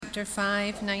chapter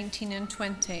 5, 19 and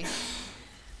 20.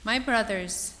 My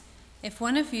brothers, if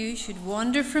one of you should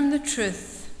wander from the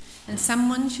truth, and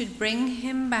someone should bring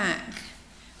him back,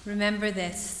 remember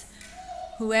this: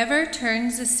 whoever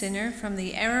turns a sinner from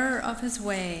the error of his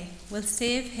way will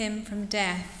save him from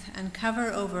death and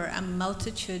cover over a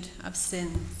multitude of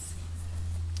sins.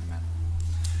 Amen.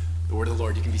 The word of the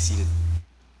Lord. You can be seated.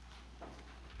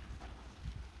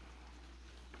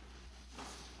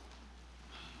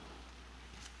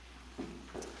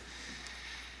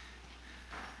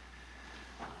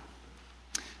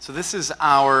 So this is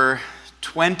our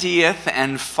 20th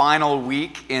and final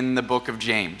week in the book of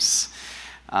James.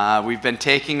 We've been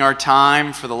taking our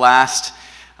time for the last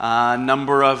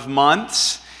number of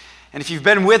months. And if you've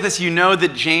been with us, you know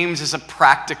that James is a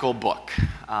practical book.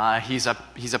 He's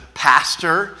a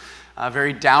pastor, a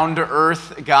very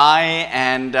down-to-earth guy,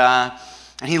 and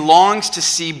he longs to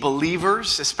see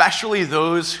believers, especially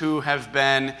those who have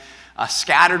been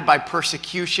scattered by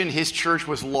persecution. His church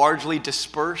was largely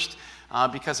dispersed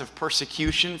because of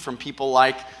persecution from people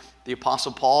like the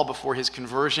Apostle Paul before his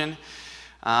conversion.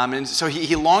 And so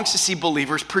he longs to see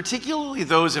believers, particularly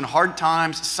those in hard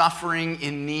times, suffering,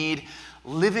 in need,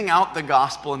 living out the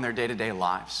gospel in their day-to-day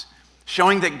lives,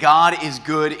 showing that God is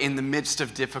good in the midst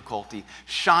of difficulty,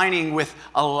 shining with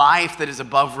a life that is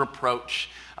above reproach,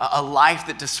 a life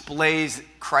that displays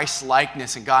Christ's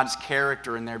likeness and God's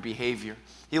character in their behavior.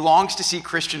 He longs to see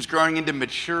Christians growing into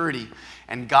maturity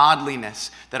and godliness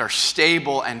that are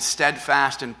stable and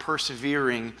steadfast and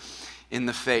persevering in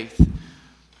the faith.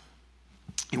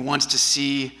 He wants to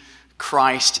see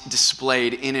Christ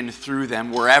displayed in and through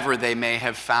them wherever they may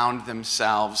have found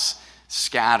themselves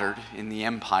scattered in the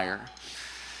empire.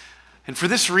 And for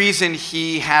this reason,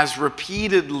 he has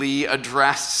repeatedly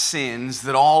addressed sins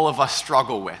that all of us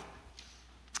struggle with.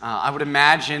 I would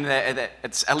imagine that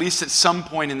at least at some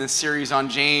point in this series on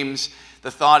James,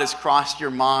 the thought has crossed your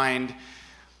mind,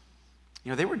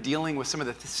 they were dealing with some of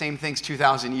the same things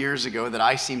 2,000 years ago that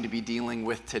I seem to be dealing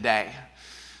with today.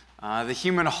 The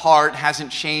human heart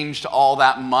hasn't changed all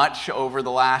that much over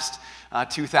the last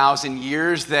 2,000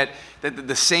 years, that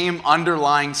the same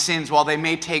underlying sins, while they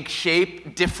may take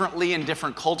shape differently in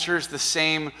different cultures, the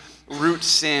same root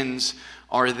sins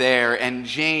are there. And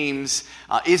James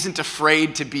isn't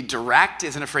afraid to be direct,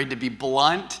 isn't afraid to be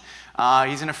blunt.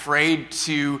 He isn't afraid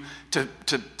to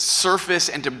surface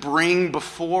and to bring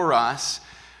before us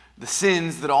the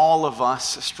sins that all of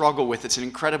us struggle with. It's an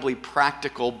incredibly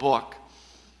practical book.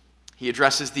 He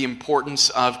addresses the importance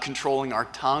of controlling our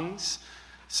tongues,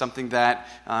 something that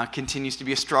continues to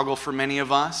be a struggle for many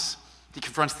of us. He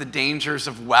confronts the dangers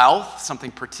of wealth,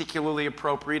 something particularly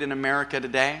appropriate in America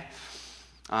today.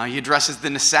 He addresses the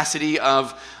necessity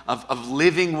of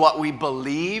living what we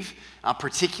believe,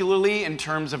 particularly in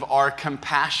terms of our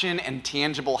compassion and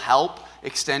tangible help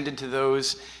extended to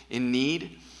those in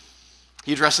need.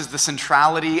 He addresses the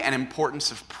centrality and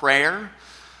importance of prayer.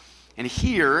 And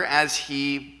here, as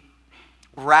he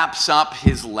wraps up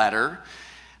his letter,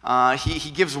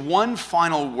 he gives one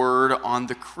final word on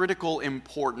the critical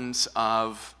importance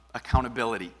of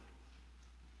accountability.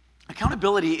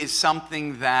 Accountability is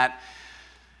something that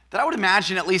I would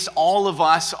imagine at least all of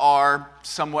us are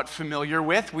somewhat familiar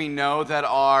with. We know that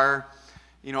our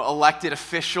elected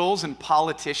officials and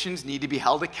politicians need to be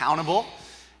held accountable.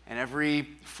 And every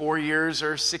 4 years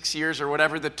or 6 years or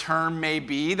whatever the term may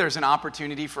be, there's an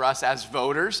opportunity for us as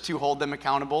voters to hold them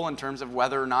accountable in terms of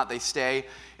whether or not they stay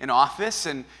in office.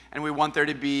 And we want there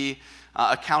to be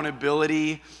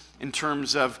accountability in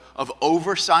terms of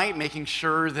oversight, making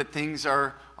sure that things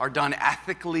are done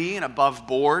ethically and above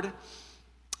board.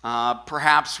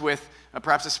 Perhaps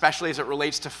especially as it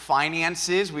relates to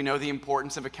finances, we know the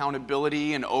importance of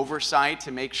accountability and oversight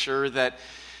to make sure that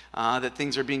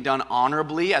things are being done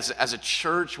honorably. As a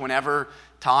church, whenever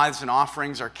tithes and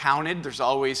offerings are counted, there's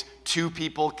always two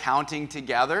people counting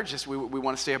together. We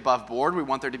want to stay above board. We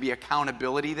want there to be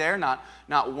accountability there,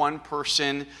 not one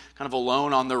person kind of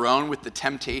alone on their own with the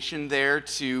temptation there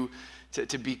to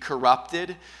be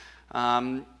corrupted.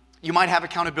 You might have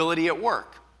accountability at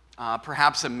work.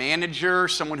 Perhaps a manager,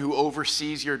 someone who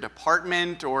oversees your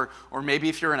department, or maybe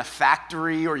if you're in a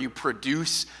factory or you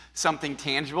produce something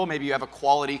tangible, maybe you have a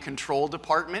quality control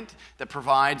department that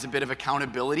provides a bit of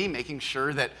accountability, making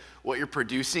sure that what you're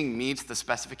producing meets the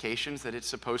specifications that it's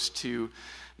supposed to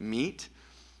meet.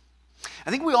 I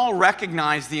think we all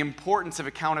recognize the importance of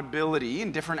accountability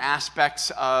in different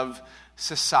aspects of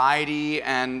society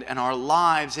and our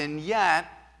lives, and yet,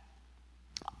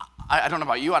 I don't know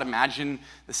about you, I'd imagine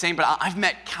the same, but I've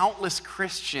met countless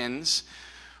Christians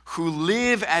who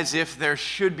live as if there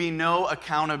should be no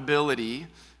accountability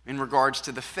in regards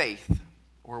to the faith.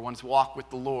 or one's walk with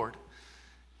the Lord.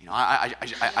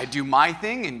 I do my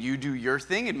thing and you do your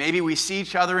thing, and maybe we see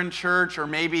each other in church, or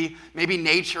maybe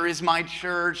nature is my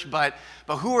church, but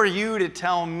who are you to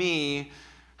tell me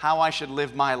how I should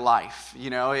live my life?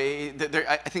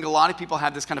 I think a lot of people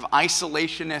have this kind of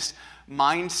isolationist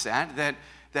mindset that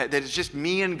it's just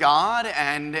me and God,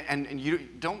 and you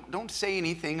don't say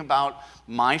anything about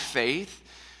my faith.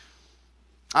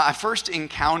 I first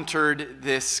encountered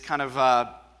this kind of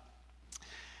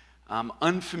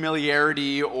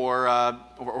unfamiliarity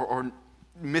or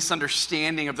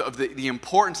misunderstanding of the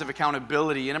importance of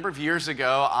accountability. A number of years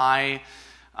ago, I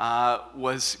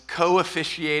was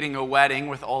co-officiating a wedding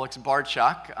with Olex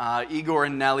Barchuk. Igor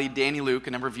and Nellie, Danny Luke,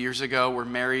 a number of years ago, were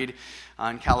married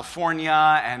in California,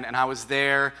 and I was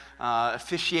there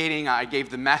officiating. I gave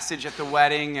the message at the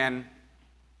wedding, and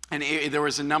there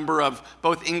was a number of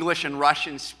both English and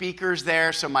Russian speakers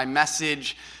there, so my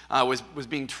message was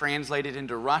being translated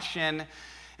into Russian.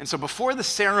 And so before the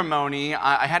ceremony,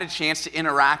 I had a chance to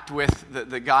interact with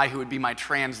the guy who would be my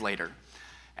translator.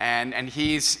 And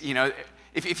he's,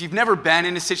 if you've never been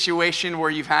in a situation where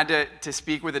you've had to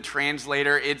speak with a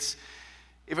translator, it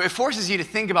forces you to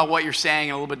think about what you're saying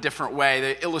in a little bit different way.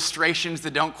 The illustrations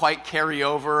that don't quite carry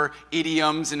over,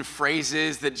 idioms and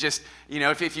phrases that just,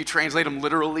 if you translate them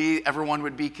literally, everyone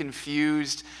would be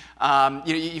confused.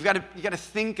 You've got to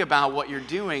think about what you're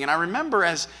doing. And I remember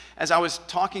as I was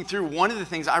talking through, one of the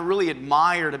things I really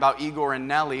admired about Igor and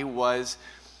Nellie was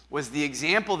the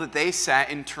example that they set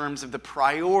in terms of the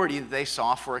priority that they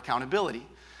saw for accountability.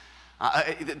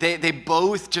 They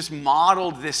both just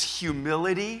modeled this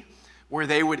humility where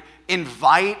they would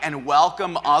invite and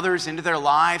welcome others into their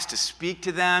lives to speak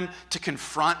to them, to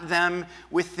confront them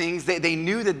with things. They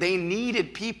knew that they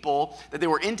needed people that they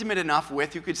were intimate enough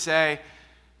with who could say,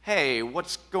 hey,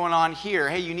 what's going on here?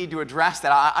 Hey, you need to address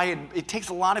that. It takes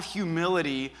a lot of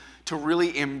humility to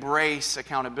really embrace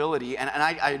accountability, and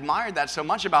I admired that so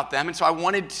much about them, and so I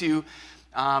wanted to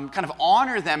kind of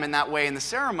honor them in that way in the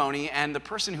ceremony, and the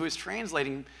person who was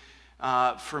translating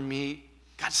for me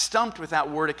got stumped with that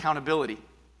word accountability.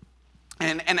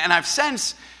 And I've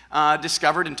since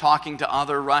discovered in talking to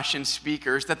other Russian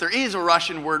speakers that there is a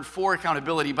Russian word for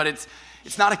accountability, but it's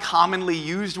not a commonly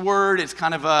used word. It's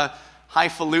kind of a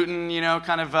highfalutin,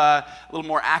 kind of a little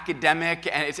more academic,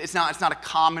 and it's not a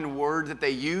common word that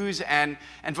they use. And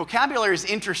vocabulary is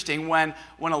interesting. When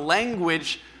a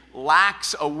language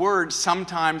lacks a word,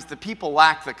 sometimes the people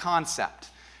lack the concept.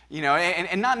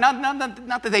 And not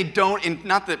that they don't,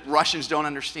 not that Russians don't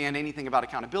understand anything about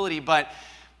accountability, but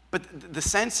the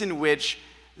sense in which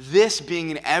this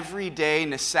being an everyday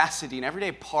necessity, an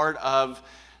everyday part of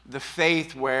the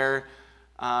faith, where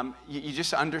you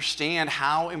just understand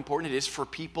how important it is for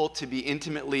people to be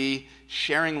intimately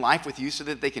sharing life with you so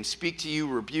that they can speak to you,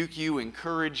 rebuke you,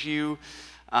 encourage you.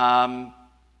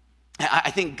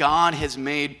 I think God has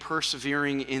made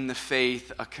persevering in the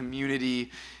faith a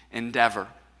community endeavor.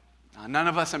 None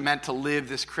of us are meant to live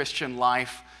this Christian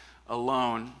life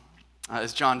alone.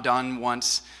 As John Donne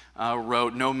once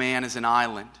wrote, no man is an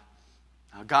island.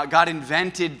 God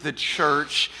invented the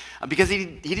church because he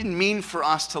didn't mean for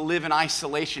us to live in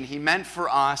isolation. He meant for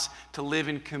us to live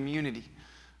in community,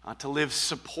 to live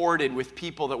supported with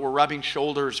people that we're rubbing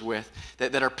shoulders with,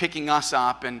 that are picking us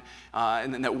up and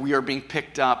that we are being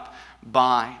picked up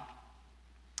by.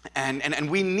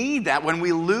 And we need that. When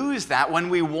we lose that, when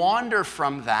we wander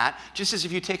from that, just as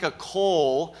if you take a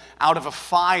coal out of a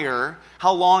fire,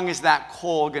 how long is that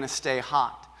coal going to stay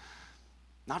hot?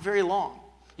 Not very long.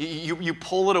 You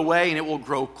pull it away and it will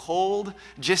grow cold,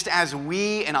 just as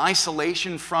we, in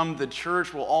isolation from the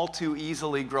church, will all too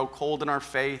easily grow cold in our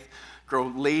faith, grow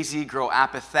lazy, grow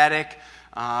apathetic.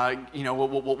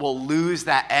 We'll lose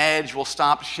that edge. We'll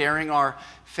stop sharing our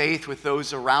faith with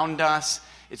those around us.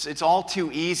 It's all too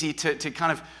easy to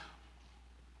kind of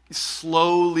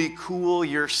slowly cool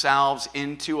yourselves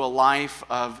into a life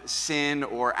of sin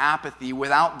or apathy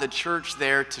without the church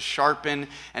there to sharpen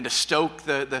and to stoke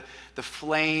the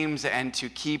flames and to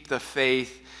keep the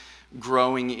faith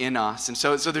growing in us. And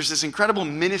so there's this incredible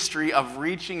ministry of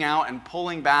reaching out and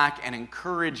pulling back and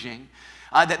encouraging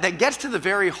that gets to the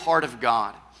very heart of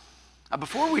God.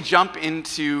 Before we jump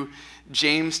into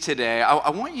James today, I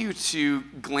want you to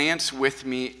glance with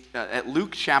me at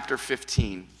Luke chapter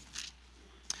 15.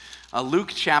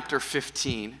 Luke chapter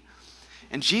 15.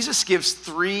 And Jesus gives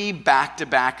 3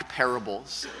 back-to-back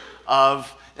parables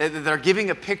that are giving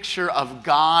a picture of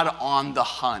God on the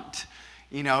hunt.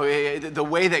 The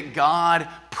way that God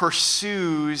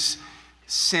pursues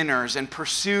sinners and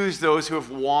pursues those who have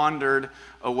wandered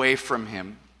away from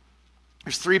him.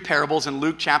 There's 3 parables in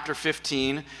Luke chapter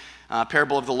 15.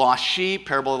 Parable of the lost sheep,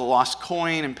 parable of the lost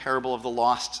coin, and parable of the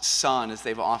lost son, as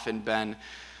they've often been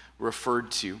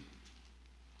referred to.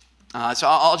 So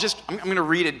I'm going to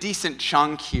read a decent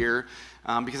chunk here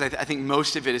because I think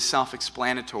most of it is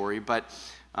self-explanatory. But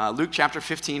Luke chapter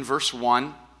 15, verse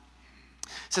 1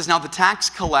 says, "Now the tax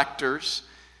collectors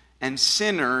and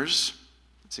sinners,"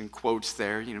 it's in quotes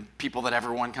there, people that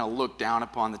everyone kind of looked down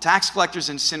upon, "the tax collectors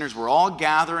and sinners were all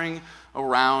gathering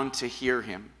around to hear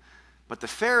him. But the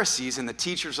Pharisees and the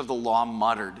teachers of the law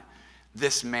muttered,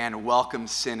 'This man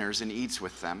welcomes sinners and eats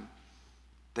with them.'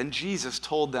 Then Jesus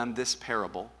told them this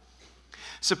parable.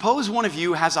 Suppose one of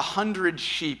you has 100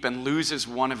 sheep and loses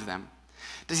one of them.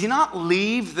 Does he not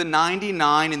leave the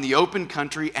 99 in the open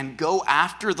country and go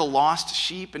after the lost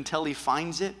sheep until he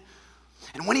finds it?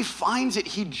 And when he finds it,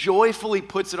 he joyfully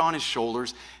puts it on his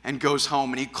shoulders and goes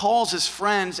home. And he calls his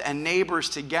friends and neighbors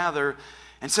together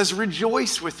and says,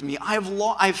 'Rejoice with me, I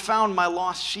have found my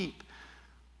lost sheep.'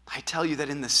 I tell you that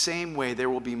in the same way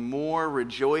there will be more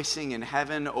rejoicing in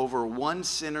heaven over one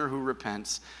sinner who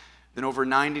repents than over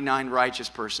 99 righteous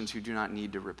persons who do not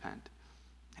need to repent."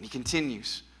 And he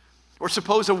continues, "Or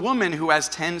suppose a woman who has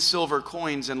 10 silver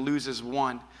coins and loses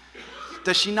one.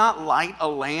 Does she not light a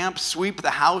lamp, sweep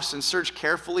the house, and search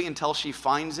carefully until she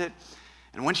finds it?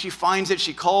 And when she finds it,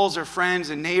 she calls her friends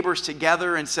and neighbors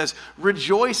together and says,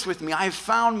 'Rejoice with me, I have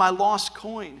found my lost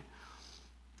coin.'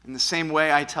 In the same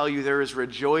way, I tell you, there is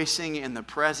rejoicing in the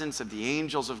presence of the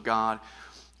angels of God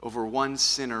over one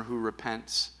sinner who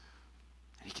repents."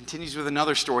 And he continues with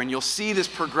another story, and you'll see this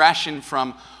progression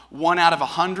from 1 out of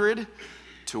 100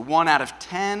 to 1 out of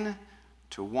 10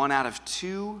 to 1 out of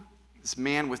 2. This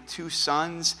man with 2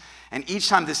 sons. And each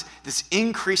time this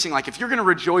increasing, like if you're going to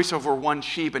rejoice over one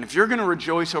sheep and if you're going to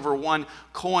rejoice over one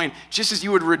coin, just as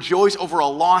you would rejoice over a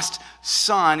lost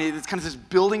son, it's kind of this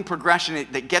building progression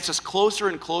that gets us closer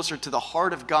and closer to the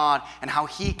heart of God and how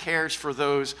he cares for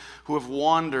those who have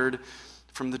wandered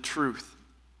from the truth.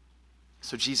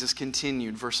 So Jesus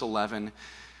continued, verse 11,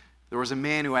 "There was a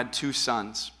man who had 2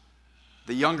 sons.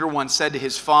 The younger one said to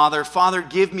his father, 'Father,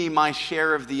 give me my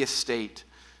share of the estate.'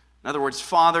 In other words,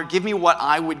 'Father, give me what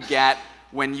I would get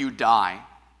when you die.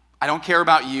 I don't care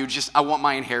about you, just I want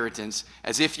my inheritance.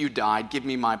 As if you died, give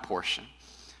me my portion.'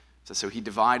 So he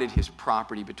divided his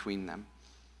property between them.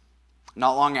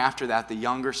 Not long after that, the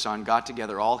younger son got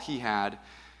together all he had,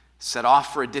 set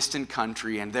off for a distant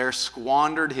country, and there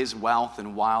squandered his wealth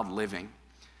in wild living.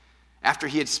 After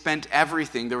he had spent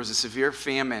everything, there was a severe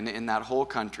famine in that whole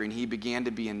country, and he began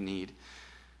to be in need.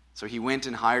 So he went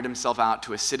and hired himself out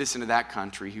to a citizen of that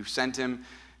country who sent him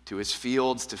to his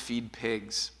fields to feed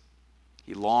pigs.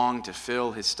 He longed to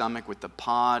fill his stomach with the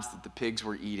pods that the pigs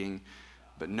were eating,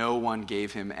 but no one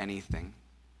gave him anything.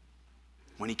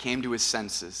 When he came to his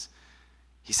senses,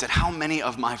 he said, 'How many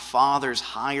of my father's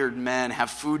hired men have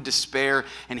food to spare,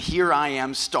 and here I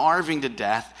am starving to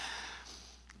death?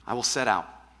 I will set out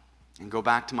and go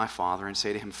back to my father and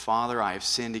say to him, Father, I have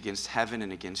sinned against heaven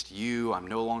and against you. I'm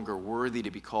no longer worthy to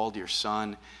be called your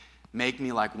son. Make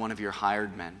me like one of your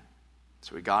hired men.'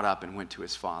 So he got up and went to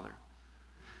his father.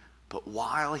 But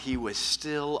while he was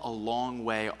still a long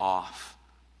way off,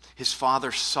 his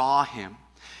father saw him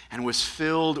and was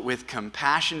filled with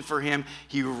compassion for him.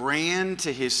 He ran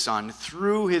to his son,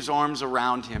 threw his arms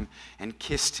around him, and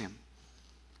kissed him.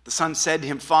 The son said to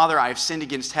him, Father, I have sinned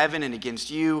against heaven and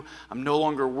against you. I'm no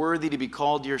longer worthy to be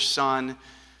called your son.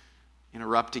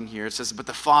 Interrupting here, it says, but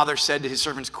the father said to his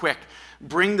servants, quick,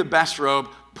 bring the best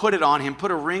robe, put it on him, put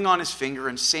a ring on his finger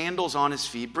and sandals on his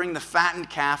feet. Bring the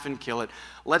fattened calf and kill it.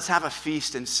 Let's have a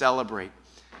feast and celebrate.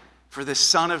 For this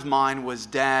son of mine was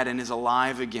dead and is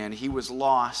alive again. He was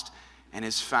lost and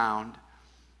is found.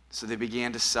 So they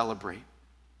began to celebrate.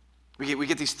 We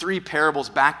get these 3 parables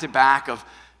back to back of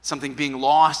something being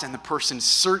lost and the person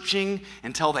searching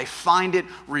until they find it,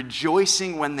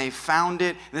 rejoicing when they found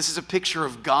it. And this is a picture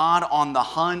of God on the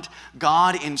hunt,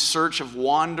 God in search of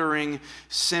wandering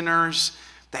sinners,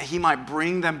 that he might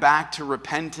bring them back to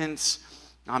repentance.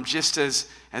 Just as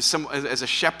a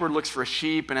shepherd looks for a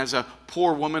sheep and as a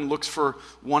poor woman looks for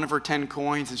one of her 10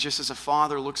 coins, and just as a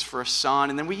father looks for a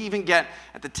son. And then we even get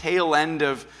at the tail end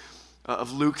of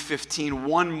Luke 15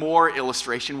 one more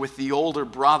illustration with the older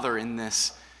brother in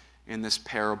this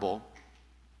parable.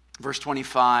 Verse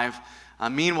 25,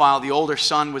 meanwhile the older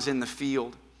son was in the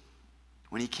field.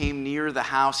 When he came near the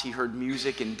house, he heard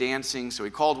music and dancing. So he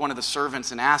called one of the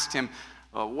servants and asked him,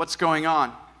 what's going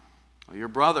on? Well, your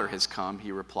brother has come,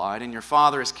 he replied, and your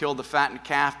father has killed the fattened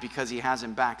calf because he has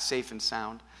him back safe and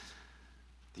sound.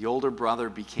 The older brother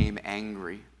became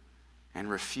angry and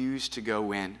refused to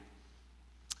go in.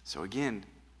 So again,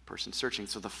 person searching.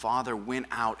 So the father went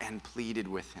out and pleaded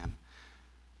with him.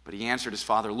 But he answered his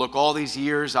father, look, all these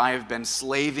years I have been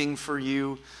slaving for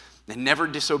you and never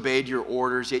disobeyed your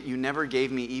orders, yet you never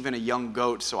gave me even a young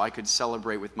goat so I could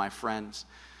celebrate with my friends.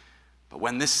 But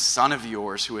when this son of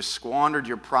yours, who has squandered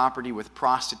your property with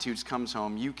prostitutes, comes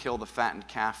home, you kill the fattened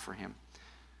calf for him.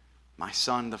 My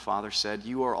son, the father said,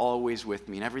 you are always with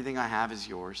me, and everything I have is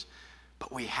yours.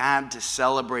 But we had to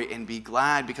celebrate and be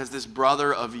glad because this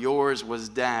brother of yours was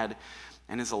dead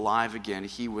and is alive again.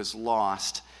 He was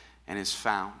lost and is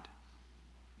found.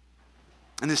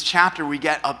 In this chapter, we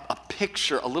get a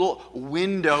picture, a little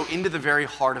window into the very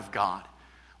heart of God.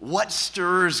 What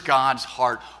stirs God's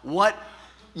heart? What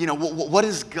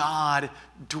does God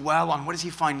dwell on? What does he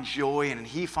find joy in? And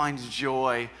he finds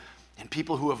joy in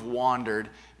people who have wandered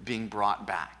being brought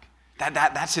back.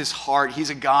 That's his heart.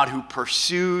 He's a God who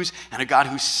pursues and a God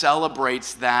who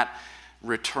celebrates that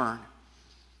return.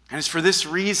 And it's for this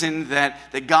reason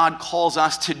that God calls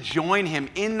us to join him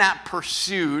in that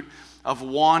pursuit of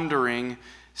wandering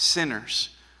sinners.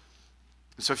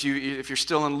 So if you're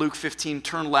still in Luke 15,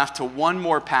 turn left to one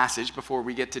more passage before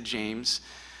we get to James.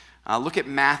 Look at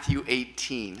Matthew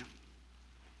 18.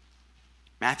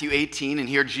 Matthew 18, and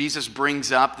here Jesus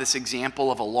brings up this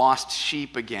example of a lost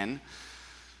sheep again.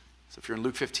 So if you're in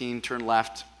Luke 15, turn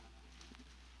left.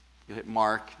 You'll hit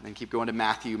Mark, then keep going to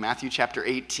Matthew. Matthew chapter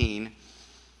 18.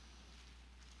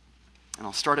 And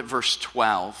I'll start at verse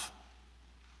 12.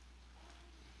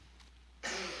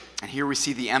 And here we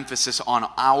see the emphasis on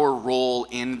our role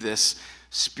in this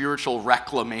spiritual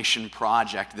reclamation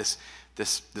project, this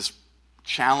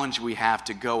challenge we have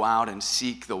to go out and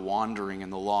seek the wandering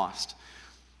and the lost.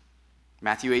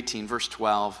 Matthew 18, verse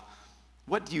 12.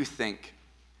 What do you think?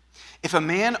 If a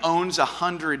man owns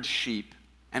 100 sheep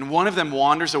and one of them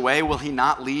wanders away, will he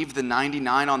not leave the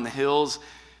 99 on the hills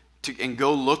and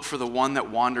go look for the one that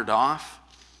wandered off?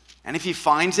 And if he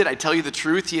finds it, I tell you the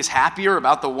truth, he is happier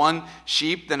about the one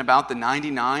sheep than about the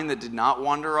 99 that did not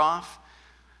wander off.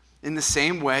 In the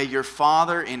same way, your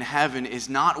Father in heaven is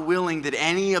not willing that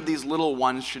any of these little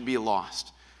ones should be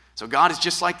lost. So God is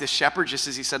just like the shepherd, just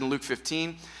as he said in Luke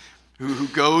 15, who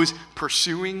goes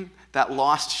pursuing that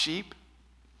lost sheep.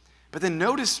 But then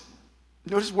notice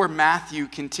where Matthew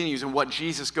continues and what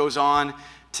Jesus goes on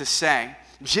to say.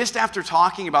 Just after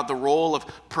talking about the role of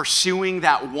pursuing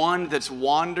that one that's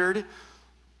wandered,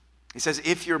 he says,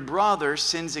 if your brother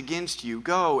sins against you,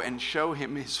 go and show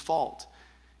him his fault.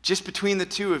 Just between the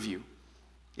two of you.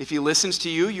 If he listens to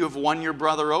you, you have won your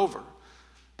brother over.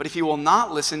 But if he will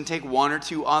not listen, take one or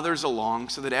two others along,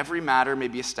 so that every matter may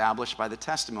be established by the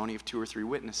testimony of 2 or 3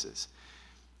 witnesses.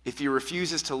 If he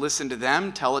refuses to listen to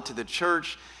them, tell it to the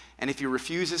church. And if he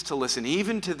refuses to listen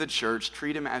even to the church,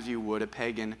 treat him as you would a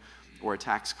pagan or a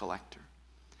tax collector.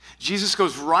 Jesus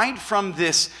goes right from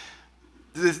this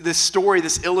story,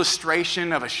 this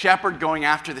illustration of a shepherd going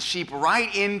after the sheep,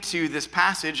 right into this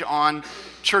passage on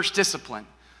church discipline,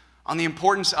 on the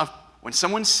importance of when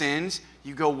someone sins,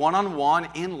 you go one-on-one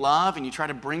in love and you try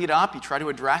to bring it up, you try to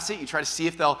address it, you try to see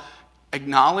if they'll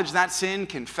acknowledge that sin,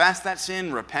 confess that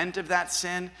sin, repent of that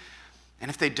sin. And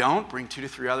if they don't, bring 2 to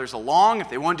 3 others along. If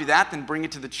they won't do that, then bring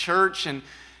it to the church. And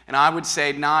I would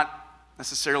say not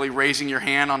necessarily raising your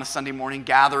hand on a Sunday morning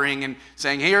gathering and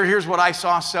saying, here's what I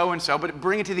saw so-and-so, but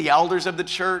bring it to the elders of the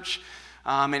church.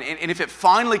 And if it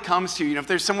finally comes to, if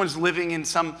there's someone's living in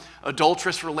some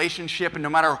adulterous relationship, and no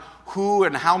matter who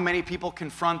and how many people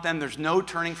confront them, there's no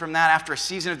turning from that after a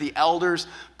season of the elders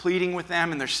pleading with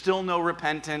them, and there's still no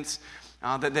repentance,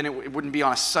 then it wouldn't be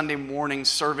on a Sunday morning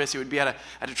service. It would be at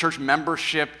a church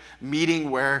membership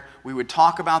meeting where we would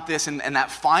talk about this, and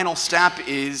that final step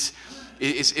is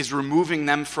removing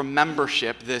them from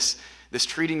membership, this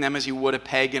treating them as you would a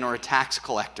pagan or a tax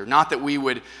collector. Not that we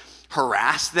would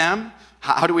harass them.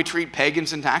 How do we treat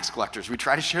pagans and tax collectors? We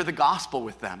try to share the gospel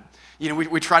with them.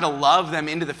 We try to love them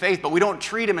into the faith, but we don't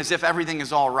treat them as if everything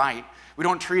is all right. We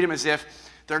don't treat them as if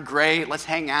they're great, let's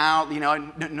hang out,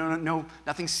 no,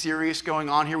 nothing serious going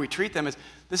on here. We treat them as,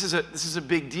 this is a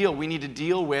big deal. We need to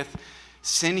deal with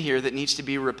sin here that needs to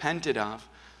be repented of.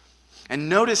 And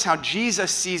notice how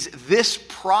Jesus sees this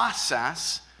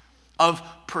process of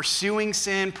pursuing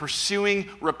sin, pursuing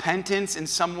repentance in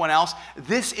someone else.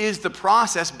 This is the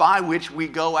process by which we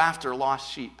go after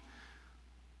lost sheep.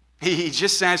 He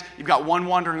just says, you've got one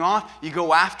wandering off, you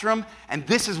go after him, and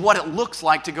this is what it looks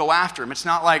like to go after him. It's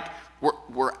not like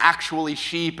we're actually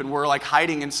sheep and we're like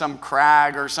hiding in some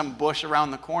crag or some bush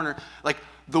around the corner. Like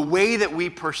the way that we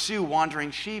pursue wandering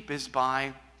sheep is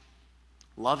by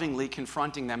lovingly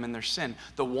confronting them in their sin.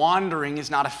 The wandering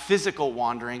is not a physical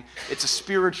wandering, it's a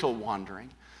spiritual wandering.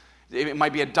 It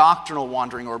might be a doctrinal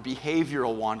wandering or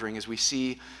behavioral wandering, as we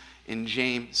see in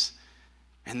James.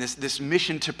 And this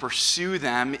mission to pursue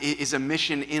them is a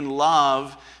mission in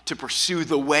love to pursue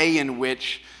the way in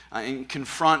which, and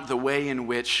confront the way in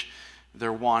which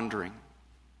they're wandering.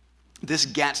 This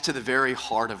gets to the very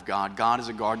heart of God. God is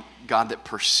a God that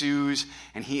pursues,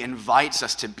 and he invites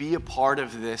us to be a part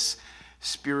of this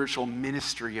spiritual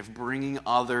ministry of bringing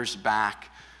others back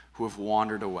who have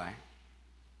wandered away.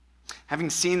 Having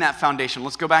seen that foundation,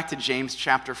 let's go back to James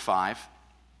chapter 5.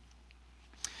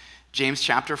 James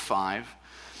chapter 5.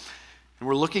 And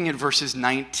we're looking at verses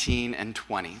 19 and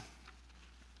 20.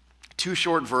 Two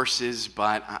short verses,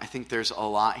 but I think there's a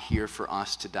lot here for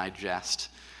us to digest.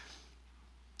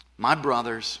 My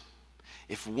brothers,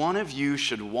 if one of you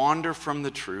should wander from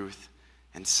the truth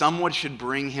and someone should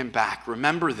bring him back,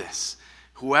 remember this: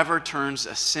 whoever turns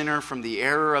a sinner from the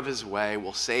error of his way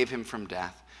will save him from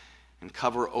death and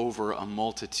cover over a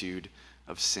multitude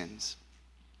of sins.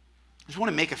 I just want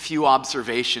to make a few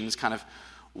observations, kind of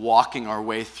walking our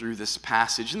way through this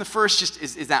passage. And the first just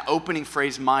is that opening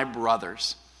phrase, my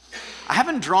brothers. I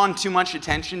haven't drawn too much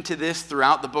attention to this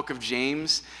throughout the book of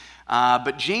James,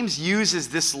 but James uses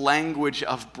this language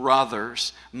of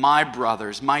brothers,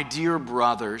 my dear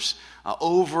brothers,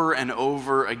 over and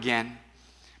over again.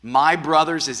 My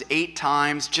brothers is 8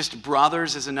 times, just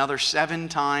brothers is another 7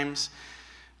 times,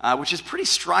 which is pretty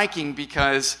striking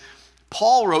because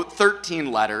Paul wrote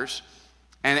 13 letters,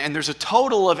 and there's a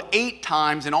total of 8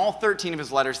 times in all 13 of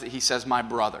his letters that he says, my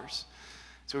brothers.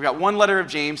 So we've got 1 letter of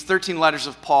James, 13 letters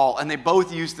of Paul, and they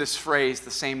both use this phrase the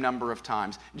same number of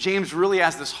times. James really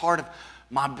has this heart of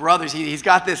my brothers. He's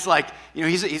got this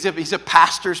he's a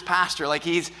pastor's pastor. Like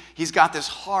he's got this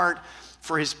heart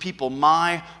for his people,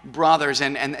 my brothers,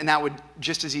 and that would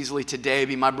just as easily today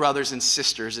be my brothers and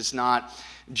sisters. It's not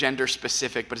gender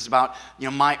specific, but it's about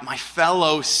my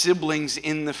fellow siblings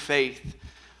in the faith.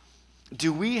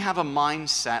 Do we have a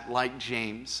mindset like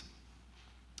James?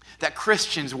 That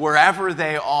Christians, wherever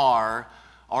they are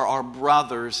our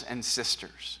brothers and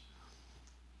sisters.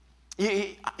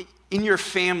 In your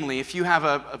family, if you have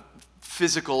a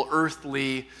physical,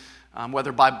 earthly,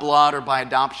 whether by blood or by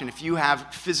adoption, if you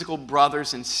have physical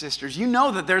brothers and sisters, you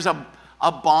know that there's a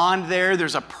bond there,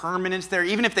 there's a permanence there,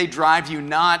 even if they drive you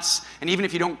nuts, and even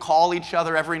if you don't call each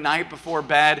other every night before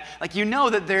bed, like you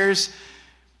know that there's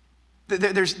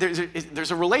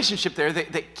a relationship there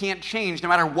that can't change. No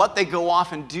matter what they go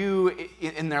off and do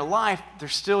in their life, they're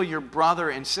still your brother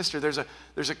and sister. There's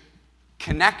a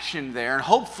connection there, and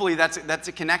hopefully that's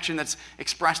a connection that's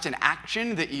expressed in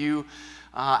action, that you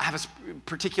have a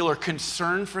particular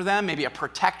concern for them, maybe a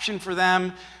protection for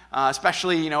them,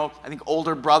 especially, I think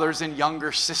older brothers and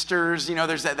younger sisters,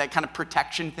 there's that kind of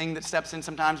protection thing that steps in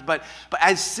sometimes. But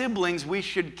as siblings, we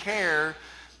should care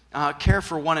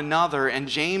for one another. And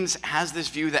James has this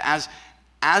view that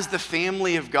as the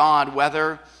family of God,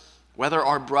 whether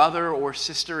our brother or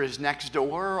sister is next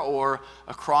door or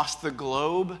across the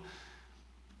globe,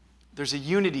 there's a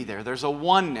unity there. There's a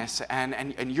oneness,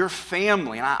 and your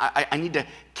family, and I need to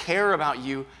care about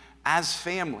you as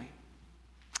family.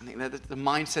 I think that's the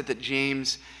mindset that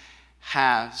James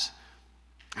has.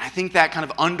 And I think that kind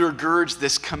of undergirds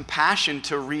this compassion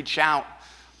to reach out.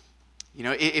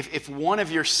 If one of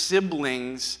your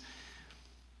siblings,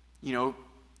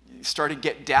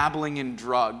 started dabbling in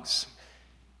drugs,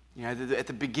 at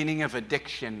the beginning of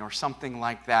addiction or something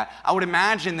like that, I would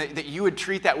imagine that you would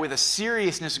treat that with a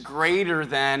seriousness greater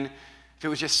than if it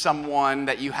was just someone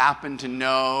that you happen to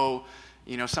know,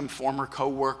 some former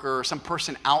coworker or some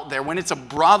person out there. When it's a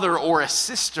brother or a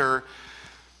sister,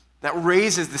 that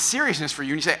raises the seriousness for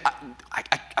you. And you say,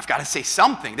 I've got to say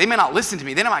something. They may not listen to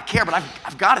me. They may not care, but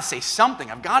I've got to say something.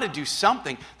 I've got to do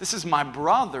something. This is my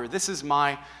brother. This is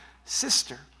my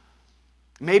sister.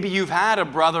 Maybe you've had a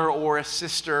brother or a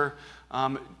sister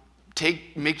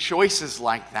make choices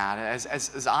like that,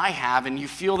 as I have, and you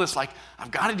feel this like,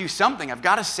 I've got to do something. I've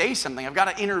got to say something. I've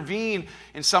got to intervene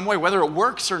in some way, whether it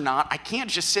works or not. I can't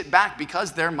just sit back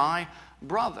because they're my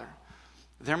brother.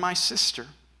 They're my sister.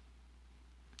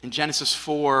 In Genesis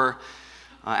 4,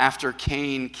 after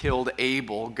Cain killed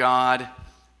Abel, God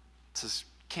says,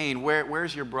 Cain,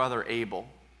 where's your brother Abel?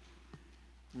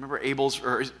 Do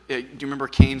you remember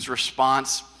Cain's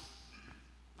response?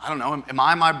 I don't know, am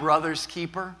I my brother's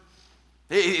keeper?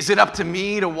 Is it up to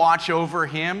me to watch over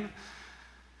him?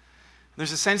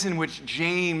 There's a sense in which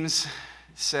James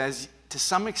says, to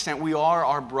some extent, we are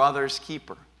our brother's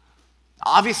keeper.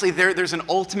 Obviously, there's an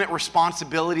ultimate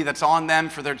responsibility that's on them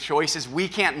for their choices. We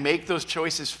can't make those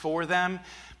choices for them,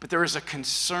 but there is a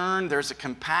concern, there's a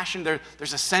compassion,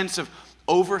 there's a sense of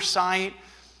oversight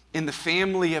in the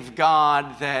family of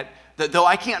God that though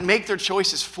I can't make their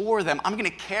choices for them, I'm going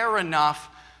to care enough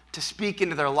to speak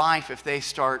into their life if they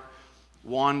start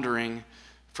wandering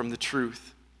from the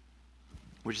truth.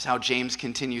 Which is how James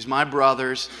continues, my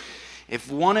brothers,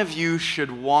 if one of you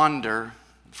should wander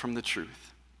from the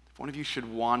truth. If one of you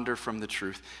should wander from the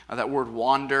truth. That word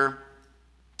wander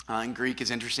in Greek is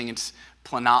interesting. It's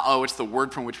planao. It's the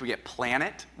word from which we get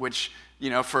planet, which,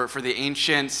 for the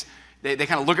ancients, they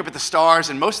kind of look up at the stars,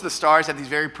 and most of the stars have these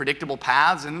very predictable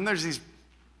paths, and then there's these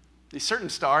certain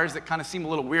stars that kind of seem a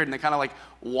little weird, and they kind of like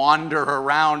wander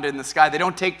around in the sky. They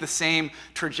don't take the same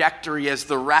trajectory as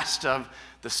the rest of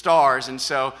the stars, and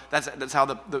so that's how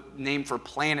the name for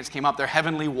planets came up. They're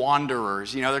heavenly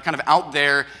wanderers. They're kind of out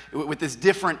there with this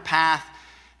different path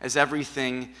as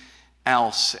everything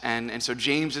else. And so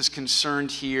James is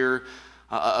concerned here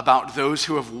about those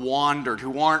who have wandered,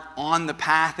 who aren't on the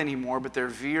path anymore, but they're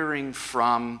veering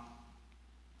from.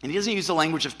 And he doesn't use the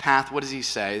language of path. What does he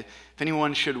say? If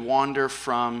anyone should wander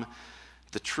from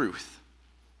the truth.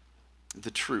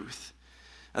 The truth.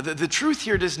 The truth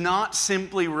here does not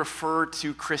simply refer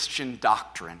to Christian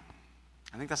doctrine.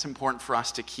 I think that's important for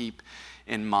us to keep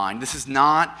in mind. This is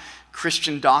not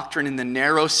Christian doctrine in the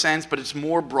narrow sense, but it's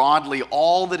more broadly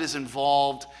all that is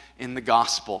involved in the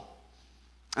gospel.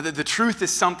 The truth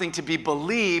is something to be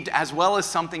believed as well as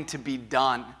something to be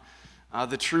done.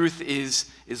 The truth is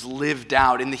lived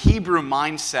out. In the Hebrew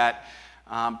mindset,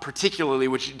 particularly,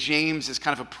 which James is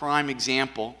kind of a prime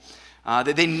example,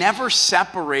 that they never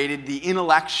separated the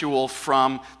intellectual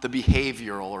from the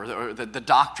behavioral, or the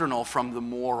doctrinal from the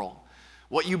moral.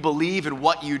 What you believe and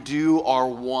what you do are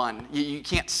one. You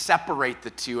can't separate the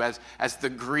two as the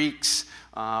Greeks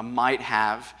might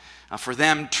have. For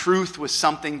them, truth was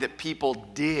something that people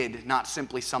did, not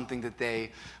simply something that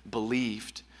they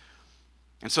believed.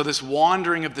 And so this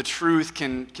wandering of the truth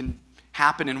can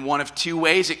happen in one of two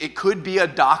ways. It could be a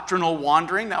doctrinal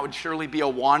wandering. That would surely be a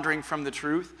wandering from the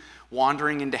truth,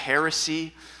 wandering into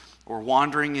heresy or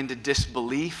wandering into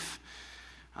disbelief.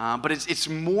 But it's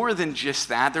more than just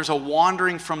that. There's a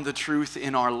wandering from the truth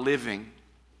in our living.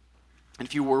 And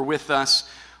if you were with us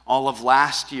all of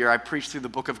last year, I preached through the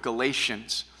book of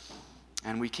Galatians.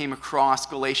 And we came across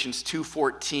Galatians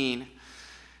 2:14.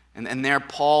 And there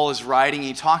Paul is writing.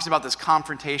 He talks about this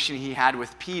confrontation he had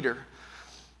with Peter.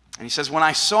 And he says, when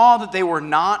I saw that they were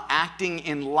not acting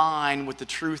in line with the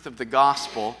truth of the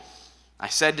gospel, I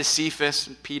said to Cephas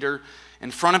and Peter, in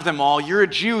front of them all, you're a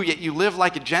Jew, yet you live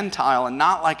like a Gentile and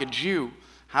not like a Jew.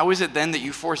 How is it then that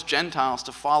you force Gentiles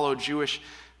to follow Jewish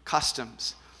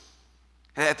customs?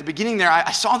 At the beginning there,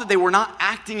 I saw that they were not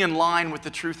acting in line with the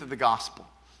truth of the gospel.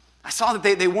 I saw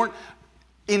that they weren't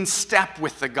in step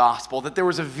with the gospel, that there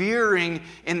was a veering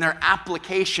in their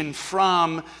application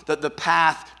from the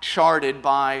path charted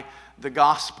by the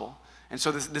gospel. And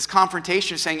so this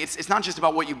confrontation is saying it's not just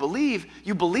about what you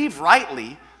believe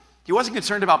rightly. He wasn't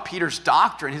concerned about Peter's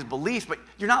doctrine, his beliefs, but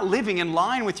you're not living in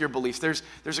line with your beliefs. There's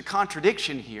a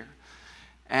contradiction here.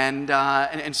 And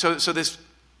so this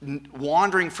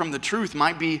wandering from the truth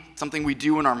might be something we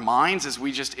do in our minds as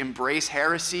we just embrace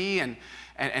heresy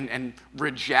and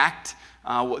reject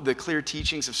the clear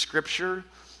teachings of Scripture,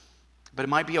 but it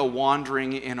might be a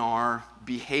wandering in our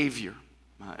behavior,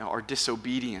 our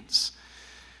disobedience.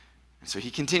 And so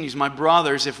he continues, my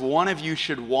brothers, if one of you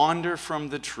should wander from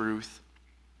the truth,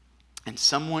 and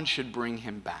someone should bring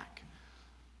him back.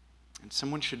 And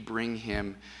someone should bring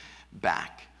him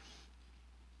back.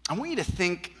 I want you to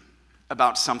think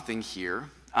about something here.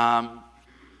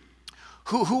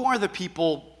 Who are the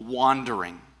people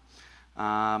wandering?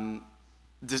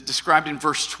 Described in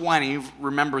verse 20,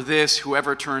 remember this,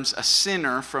 whoever turns a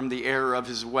sinner from the error of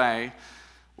his way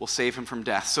will save him from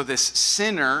death. So this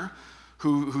sinner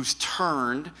who's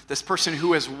turned, this person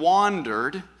who has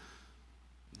wandered,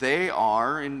 they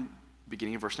are, in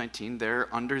beginning of verse 19, they're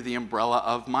under the umbrella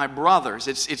of my brothers.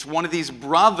 It's one of these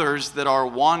brothers that are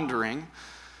wandering,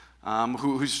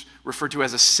 who's referred to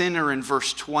as a sinner in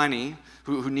verse 20,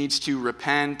 who needs to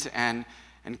repent and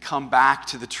come back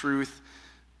to the truth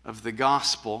of the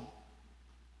gospel.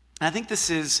 And I think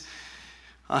this is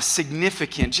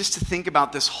significant just to think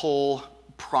about this whole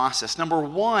process. Number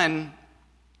one,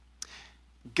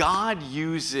 God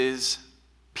uses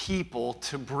people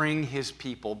to bring his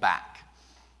people back.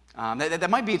 That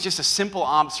might be just a simple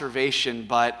observation,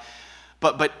 but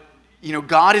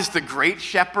God is the great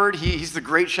shepherd. He's the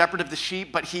great shepherd of the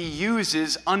sheep, but he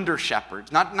uses under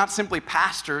shepherds, not simply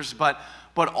pastors, but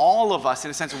all of us,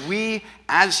 in a sense. We,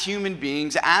 as human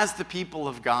beings, as the people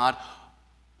of God,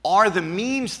 are the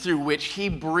means through which he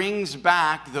brings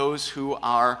back those who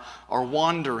are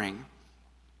wandering.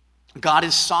 God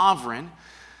is sovereign,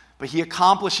 but he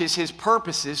accomplishes his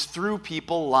purposes through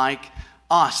people like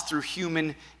us, through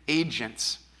human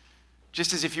agents.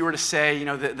 Just as if you were to say,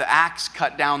 the axe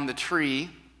cut down the tree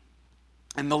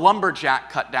and the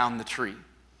lumberjack cut down the tree.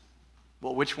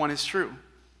 Well, which one is true?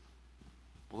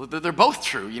 Well, they're both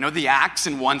true. The axe,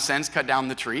 in one sense, cut down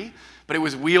the tree, but it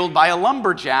was wielded by a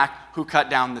lumberjack who cut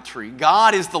down the tree.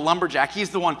 God is the lumberjack. He's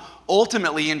the one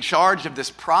ultimately in charge of this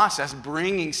process,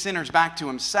 bringing sinners back to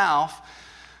himself.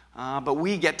 But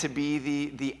we get to be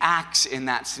the axe in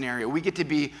that scenario. We get to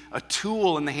be a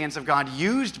tool in the hands of God,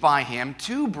 used by him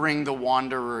to bring the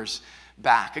wanderers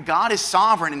back. God is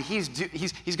sovereign, and he's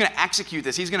going to execute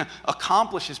this. He's going to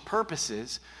accomplish his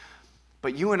purposes.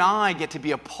 But you and I get to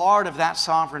be a part of that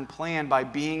sovereign plan by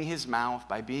being his mouth,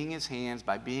 by being his hands,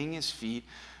 by being his feet,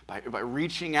 by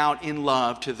reaching out in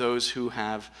love to those who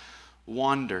have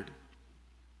wandered.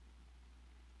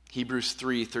 Hebrews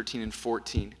 3:13 and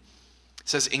 14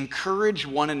 says, encourage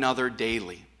one another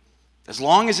daily, as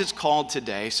long as it's called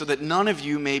today, so that none of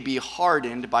you may be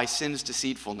hardened by sin's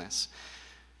deceitfulness.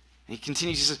 And he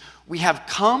continues, he says, we have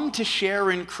come to share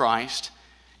in Christ,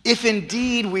 if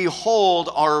indeed we hold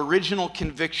our original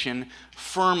conviction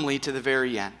firmly to the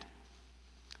very end.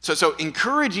 So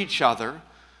encourage each other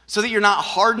so that you're not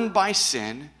hardened by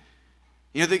sin.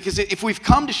 Because if we've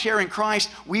come to share in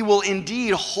Christ, we will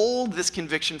indeed hold this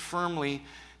conviction firmly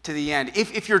to the end.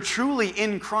 If you're truly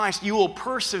in Christ, you will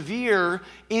persevere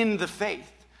in the faith.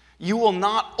 You will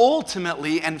not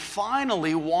ultimately and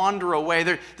finally wander away.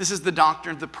 This is the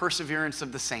doctrine of the perseverance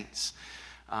of the saints.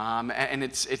 And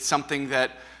it's something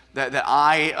that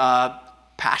I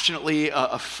passionately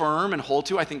affirm and hold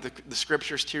to. I think the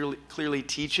scriptures clearly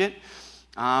teach it.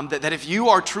 That if you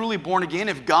are truly born again,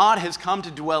 if God has come to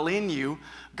dwell in you,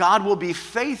 God will be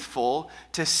faithful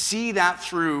to see that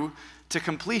through to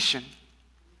completion.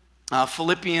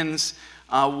 Philippians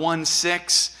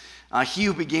 1:6, he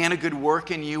who began a good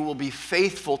work in you will be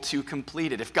faithful to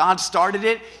complete it. If God started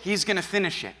it, he's going to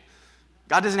finish it.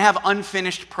 God doesn't have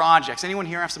unfinished projects. Anyone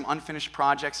here have some unfinished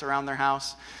projects around their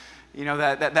house?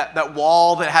 That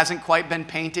wall that hasn't quite been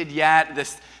painted yet,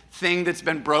 this thing that's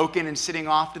been broken and sitting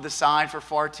off to the side for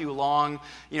far too long.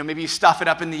 Maybe you stuff it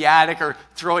up in the attic or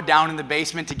throw it down in the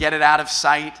basement to get it out of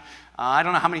sight. I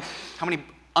don't know how many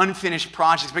unfinished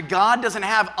projects, but God doesn't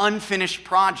have unfinished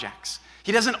projects.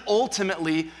 He doesn't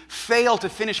ultimately fail to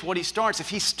finish what he starts. If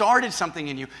he started something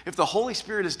in you, if the Holy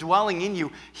Spirit is dwelling in you,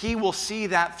 he will see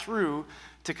that through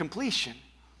to completion.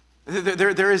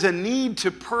 There is a need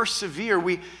to persevere.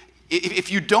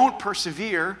 If you don't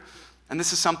persevere, and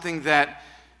this is something that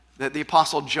the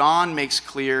Apostle John makes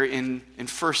clear in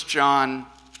 1 John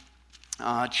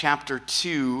chapter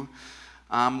 2,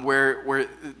 where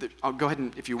I'll go ahead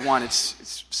and, if you want,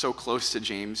 it's so close to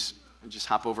James, just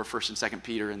hop over 1 and 2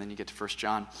 Peter, and then you get to 1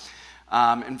 John.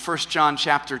 In 1 John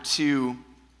chapter 2,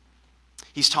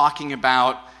 he's talking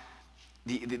about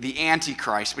the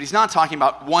Antichrist, but he's not talking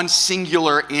about one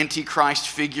singular Antichrist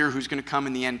figure who's going to come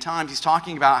in the end times. He's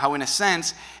talking about how, in a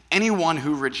sense, anyone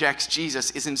who rejects Jesus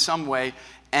is in some way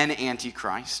an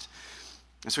Antichrist.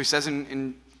 And so he says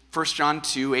in 1 John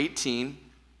 2:18,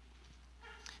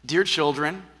 dear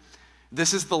children,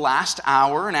 this is the last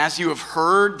hour, and as you have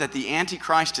heard that the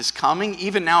Antichrist is coming,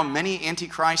 even now many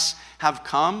Antichrists have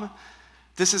come.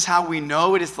 This is how we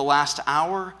know it is the last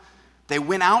hour. They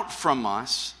went out from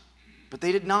us, but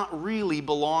they did not really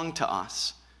belong to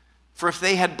us. For if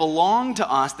they had belonged to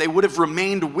us, they would have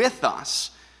remained with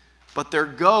us, but their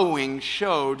going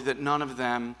showed that none of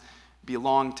them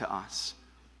belonged to us.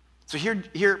 So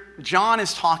here John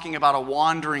is talking about a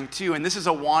wandering too, and this is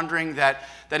a wandering that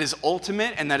is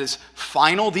ultimate and that is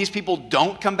final. These people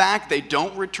don't come back, they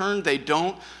don't return, they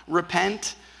don't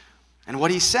repent. And what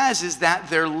he says is that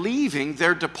they're leaving,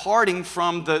 they're departing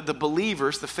from the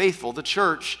believers, the faithful, the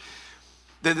church.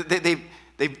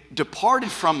 They've departed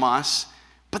from us,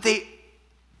 but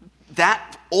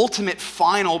that ultimate,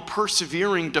 final,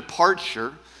 persevering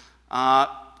departure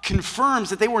confirms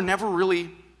that they were never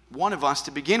really one of us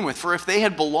to begin with. For if they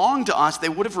had belonged to us, they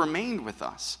would have remained with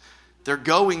us. Their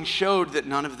going showed that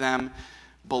none of them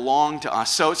belonged to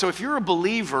us. So if you're a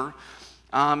believer,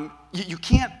 you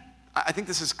can't, I think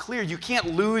this is clear, you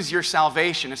can't lose your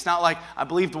salvation. It's not like I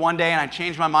believed one day and I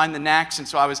changed my mind the next, and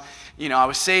so I was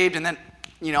saved, and then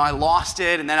I lost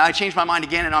it, and then I changed my mind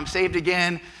again and I'm saved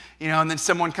again, and then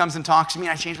someone comes and talks to me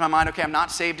and I change my mind, okay, I'm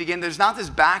not saved again. There's not this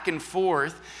back and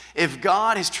forth. If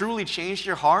God has truly changed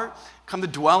your heart, come to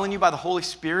dwell in you by the Holy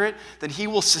Spirit, then he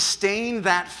will sustain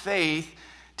that faith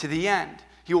to the end.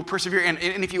 He will persevere.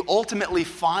 And if you ultimately,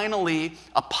 finally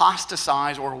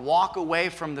apostatize or walk away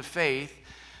from the faith,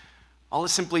 all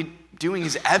it's simply doing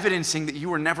is evidencing that you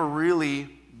were never really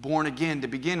born again to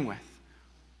begin with.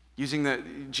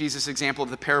 Using Jesus' example of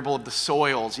the parable of the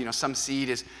soils, some seed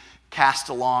is cast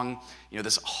along,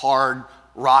 this hard,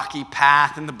 rocky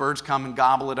path, and the birds come and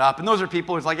gobble it up. And those are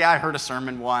people who's like, yeah, I heard a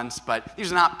sermon once, but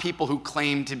these are not people who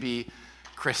claim to be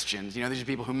Christians. These are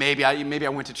people who maybe I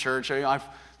went to church, or I've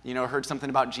heard something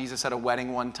about Jesus at a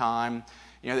wedding one time.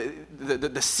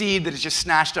 The seed that is just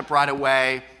snatched up right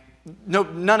away. No,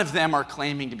 none of them are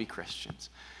claiming to be Christians.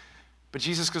 But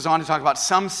Jesus goes on to talk about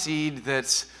some seed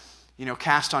that's,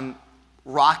 cast on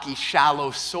rocky,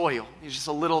 shallow soil. It's just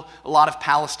a lot of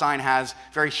Palestine has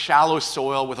very shallow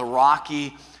soil with a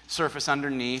rocky surface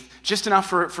underneath, just enough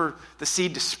for the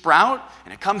seed to sprout,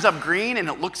 and it comes up green and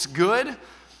it looks good.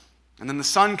 And then the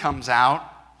sun comes out,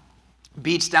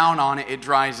 beats down on it, it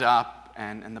dries up,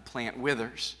 and the plant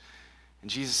withers. And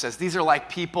Jesus says, these are like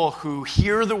people who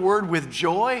hear the word with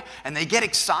joy, and they get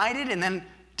excited, and then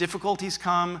difficulties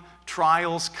come,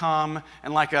 trials come,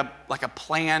 and like a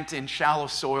plant in shallow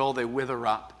soil, they wither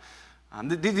up.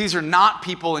 These are not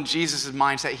people in Jesus'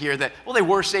 mindset here that, they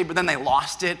were saved, but then they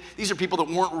lost it. These are people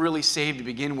that weren't really saved to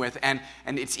begin with, and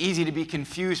it's easy to be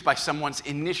confused by someone's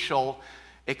initial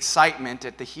excitement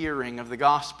at the hearing of the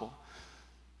gospel.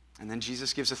 And then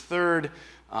Jesus gives a third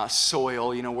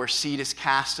soil, where seed is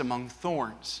cast among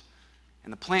thorns.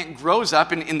 And the plant grows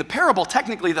up, and in the parable,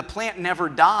 technically, the plant never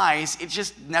dies, it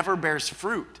just never bears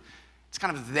fruit. It's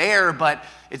kind of there, but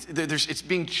it's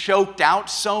being choked out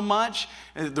so much.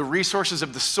 The resources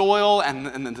of the soil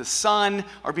and the sun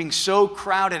are being so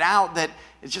crowded out that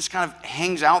it just kind of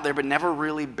hangs out there, but never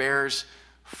really bears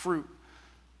fruit.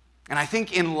 And I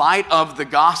think in light of the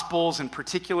Gospels, and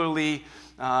particularly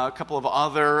a couple of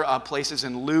other places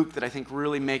in Luke that I think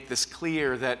really make this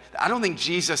clear, that I don't think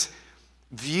Jesus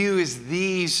views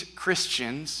these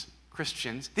Christians,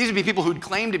 these would be people who'd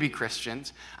claim to be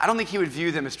Christians, I don't think he would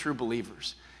view them as true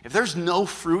believers. If there's no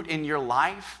fruit in your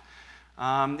life,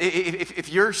 if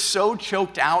you're so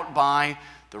choked out by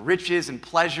the riches and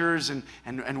pleasures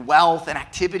and wealth and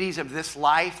activities of this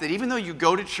life that even though you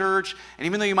go to church and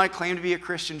even though you might claim to be a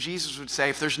Christian, Jesus would say,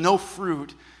 if there's no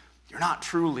fruit, you're not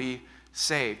truly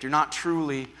saved. You're not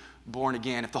truly born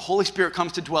again. If the Holy Spirit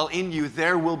comes to dwell in you,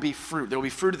 there will be fruit. There will be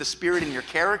fruit of the Spirit in your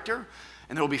character,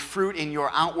 and there will be fruit in your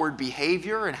outward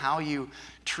behavior and how you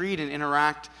treat and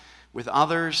interact with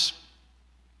others.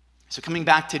 So coming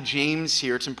back to James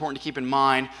here, it's important to keep in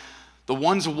mind the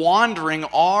ones wandering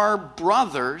are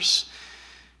brothers,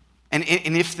 and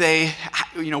if they,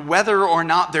 whether or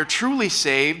not they're truly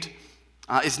saved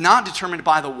is not determined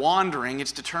by the wandering,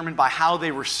 it's determined by how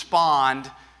they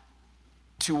respond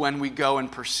to when we go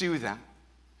and pursue them.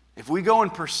 If we go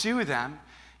and pursue them,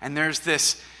 and there's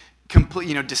this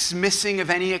complete, dismissing of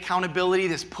any accountability,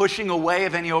 this pushing away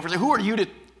of any oversight. Who are you to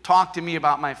talk to me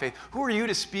about my faith? Who are you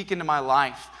to speak into my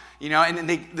life? And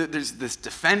there's this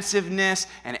defensiveness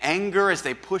and anger as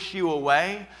they push you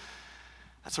away.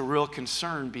 That's a real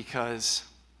concern, because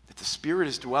if the Spirit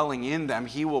is dwelling in them,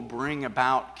 He will bring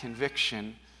about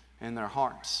conviction in their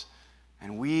hearts.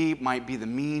 And we might be the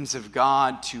means of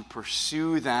God to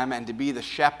pursue them and to be the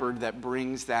shepherd that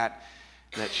brings that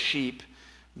sheep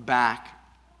back.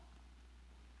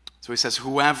 So he says,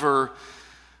 remember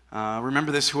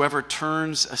this, whoever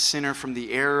turns a sinner from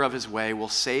the error of his way will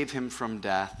save him from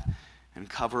death and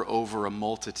cover over a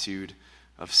multitude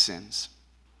of sins.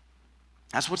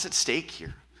 That's what's at stake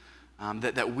here.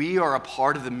 That we are a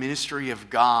part of the ministry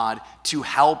of God to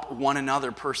help one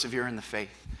another persevere in the faith.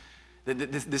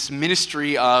 This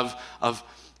ministry of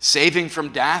saving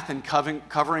from death and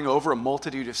covering over a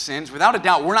multitude of sins. Without a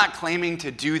doubt, we're not claiming to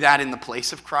do that in the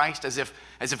place of Christ, as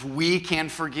if we can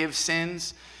forgive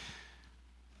sins.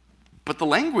 But the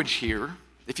language here,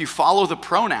 if you follow the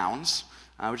pronouns,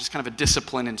 which is kind of a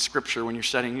discipline in Scripture when you're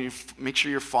studying, you make sure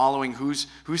you're following who's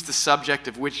the subject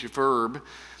of which verb.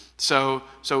 So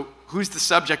who's the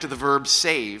subject of the verb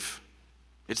save?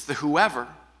 It's the whoever.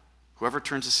 Whoever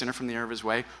turns a sinner from the error of his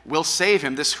way will save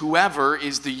him. This whoever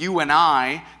is the you and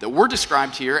I that we're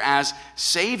described here as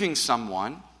saving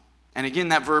someone. And again,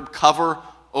 that verb cover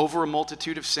over a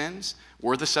multitude of sins.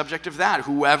 We're the subject of that.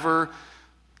 Whoever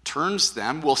turns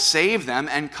them will save them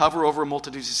and cover over a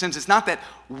multitude of sins. It's not that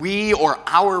we or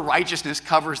our righteousness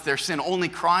covers their sin. Only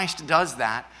Christ does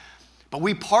that. But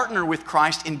we partner with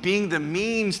Christ in being the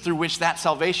means through which that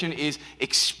salvation is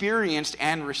experienced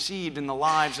and received in the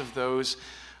lives of those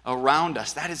around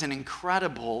us. That is an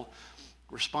incredible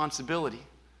responsibility.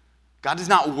 God does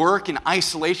not work in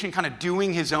isolation, kind of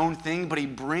doing his own thing, but he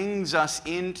brings us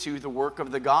into the work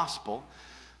of the gospel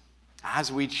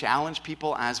as we challenge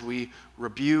people, as we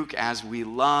rebuke, as we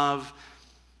love.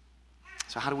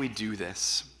 So how do we do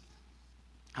this?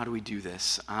 How do we do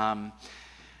this?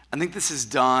 I think this is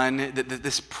done,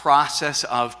 this process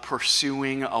of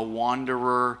pursuing a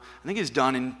wanderer, I think is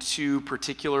done in two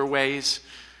particular ways.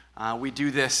 We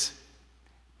do this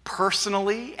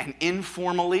personally and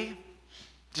informally,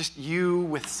 just you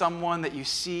with someone that you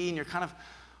see and you're kind of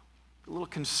a little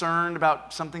concerned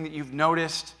about something that you've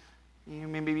noticed. You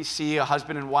maybe see a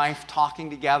husband and wife talking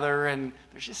together and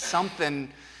there's just something,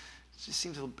 it just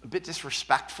seems a bit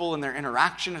disrespectful in their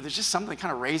interaction. Or there's just something that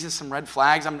kind of raises some red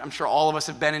flags. I'm sure all of us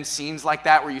have been in scenes like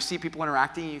that where you see people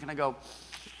interacting and you kind of go,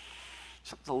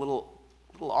 something's a little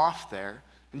off there.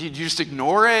 And do you just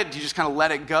ignore it? Do you just kind of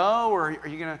let it go? Or are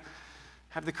you going to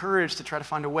have the courage to try to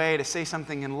find a way to say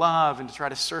something in love and to try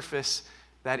to surface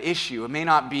that issue? It may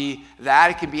not be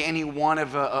that. It could be any one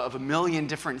of a million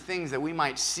different things that we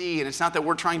might see. And it's not that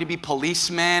we're trying to be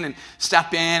policemen and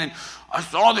step in and, I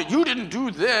saw that you didn't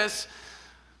do this.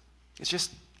 It's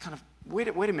just kind of, wait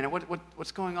a minute,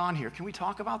 what's going on here? Can we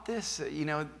talk about this?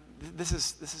 This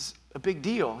is a big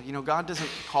deal. God doesn't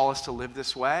call us to live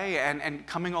this way, and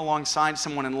coming alongside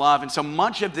someone in love. And so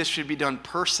much of this should be done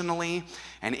personally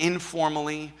and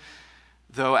informally,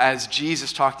 though as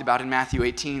Jesus talked about in Matthew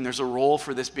 18, there's a role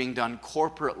for this being done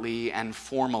corporately and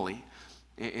formally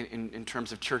in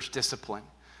terms of church discipline.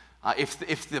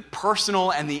 If the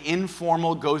personal and the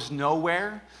informal goes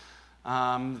nowhere,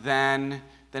 then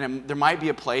there might be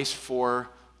a place for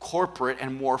corporate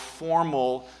and more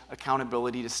formal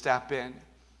accountability to step in.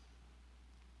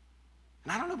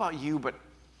 And I don't know about you, but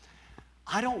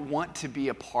I don't want to be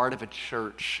a part of a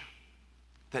church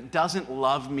that doesn't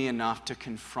love me enough to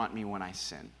confront me when I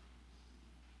sin.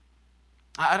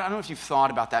 I don't know if you've thought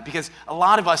about that, because a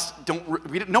lot of us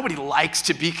nobody likes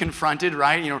to be confronted,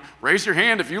 right? Raise your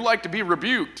hand if you like to be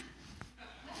rebuked.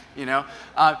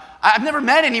 I've never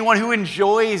met anyone who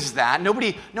enjoys that.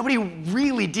 Nobody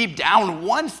really deep down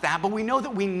wants that, but we know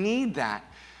that we need that.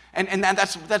 And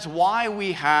that's why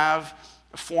we have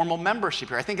formal membership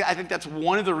here. I think that's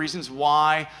one of the reasons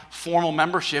why formal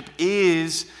membership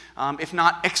is, if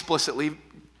not explicitly,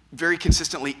 very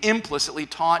consistently, implicitly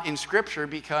taught in Scripture,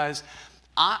 because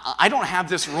I don't have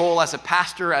this role as a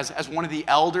pastor, as one of the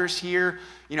elders here.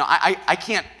 I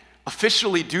can't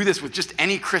officially do this with just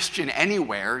any Christian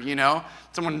anywhere.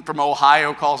 Someone from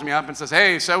Ohio calls me up and says,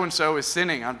 hey, so-and-so is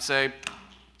sinning. I'd say,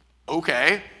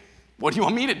 okay, what do you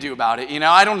want me to do about it?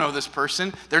 I don't know this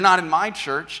person. They're not in my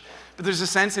church. But there's a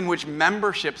sense in which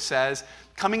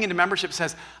coming into membership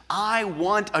says, I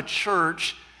want a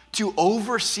church to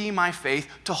oversee my faith,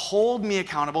 to hold me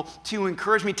accountable, to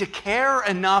encourage me, to care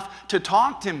enough to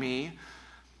talk to me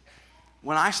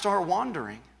when I start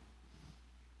wandering.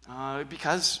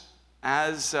 Because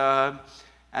as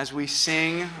we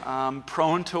sing,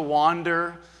 prone to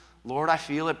wander, Lord, I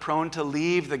feel it, prone to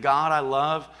leave the God I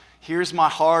love. Here's my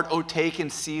heart, oh, take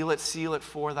and seal it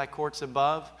for thy courts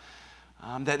above.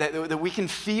 That we can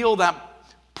feel that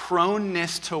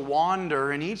proneness to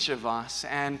wander in each of us.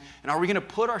 And are we going to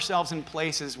put ourselves in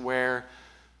places where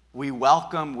we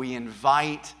welcome, we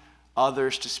invite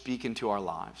others to speak into our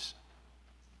lives?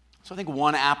 So I think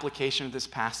one application of this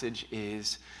passage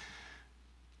is,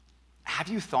 have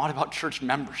you thought about church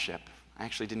membership? I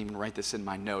actually didn't even write this in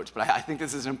my notes, but I think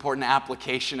this is an important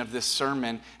application of this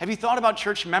sermon. Have you thought about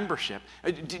church membership?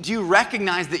 Do you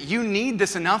recognize that you need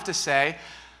this enough to say,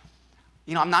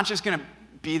 I'm not just going to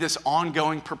be this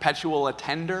ongoing perpetual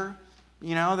attender,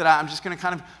 that I'm just going to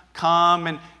kind of come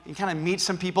and kind of meet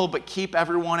some people but keep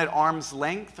everyone at arm's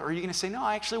length? Or are you going to say, no,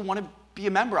 I actually want to be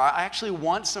a member. I actually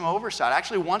want some oversight. I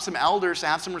actually want some elders to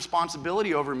have some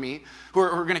responsibility over me who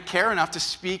are going to care enough to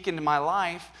speak into my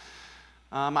life.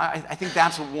 I think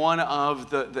that's one of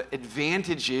the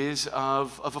advantages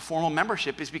of a formal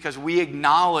membership, is because we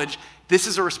acknowledge this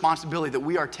is a responsibility that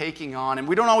we are taking on, and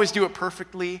we don't always do it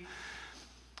perfectly,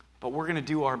 but we're going to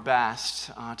do our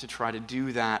best to try to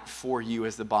do that for you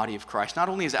as the body of Christ, not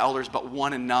only as elders, but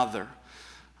one another.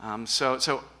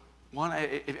 So one,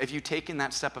 have you taken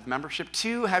that step of membership?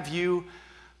 Two, have you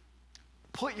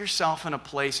put yourself in a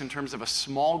place in terms of a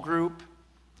small group,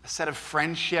 a set of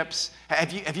friendships?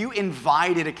 Have you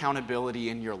invited accountability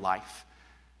in your life?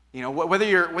 Whether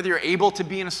you're able to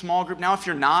be in a small group now. If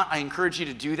you're not, I encourage you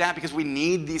to do that, because we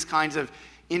need these kinds of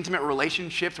intimate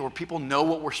relationships where people know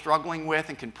what we're struggling with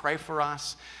and can pray for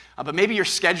us. But maybe your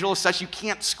schedule is such you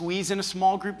can't squeeze in a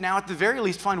small group now. At the very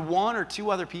least, find one or two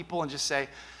other people and just say,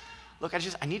 look,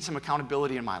 I need some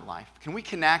accountability in my life. Can we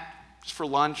connect just for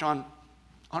lunch on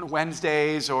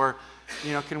Wednesdays? Or,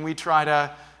 can we try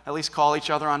to at least call each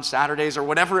other on Saturdays, or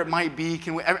whatever it might be?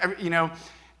 Can we,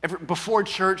 before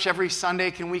church every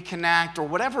Sunday, can we connect? Or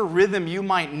whatever rhythm you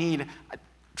might need.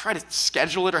 try to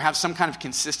schedule it or have some kind of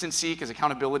consistency, because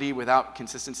accountability without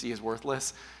consistency is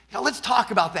worthless. Let's talk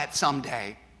about that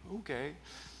someday. Okay.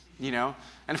 And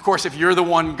of course, if you're the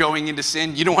one going into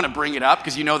sin, you don't want to bring it up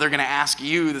because they're going to ask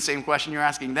you the same question you're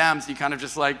asking them. So you kind of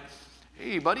just like,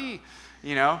 hey, buddy,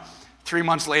 3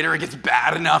 months later, it gets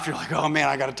bad enough. You're like, oh man,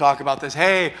 I got to talk about this.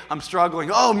 Hey, I'm struggling.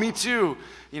 Oh, me too.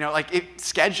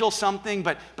 Schedule something,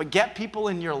 but get people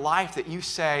in your life that you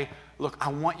say, look, I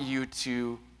want you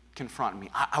to confront me.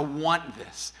 I want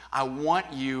this. I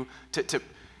want you to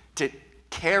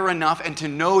care enough and to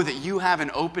know that you have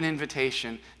an open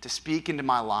invitation to speak into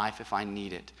my life if I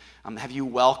need it. Have you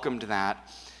welcomed that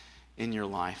in your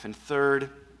life? And third,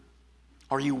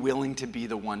 are you willing to be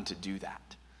the one to do that?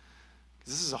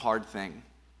 Because this is a hard thing.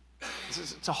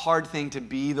 It's a hard thing to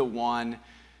be the one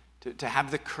to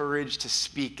have the courage to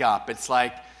speak up. It's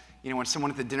like, when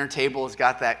someone at the dinner table has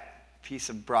got that piece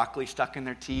of broccoli stuck in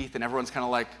their teeth and everyone's kind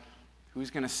of like, who's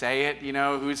going to say it?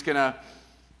 Who's going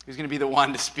to be the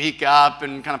one to speak up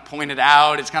and kind of point it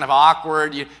out? It's kind of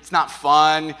awkward. It's not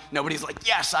fun. Nobody's like,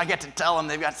 yes, I get to tell them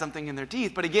they've got something in their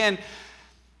teeth. But again,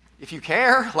 if you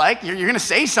care, you're going to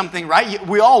say something, right?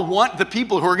 We all want the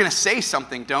people who are going to say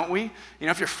something, don't we?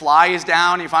 If your fly is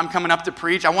down, if I'm coming up to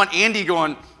preach, I want Andy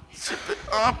going, zip it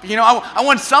up. I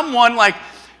want someone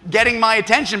getting my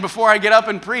attention before I get up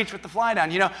and preach with the fly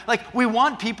down. We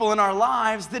want people in our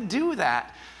lives that do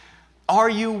that. Are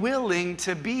you willing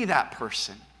to be that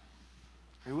person?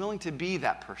 Are you willing to be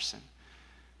that person?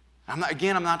 I'm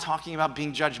not talking about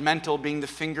being judgmental, being the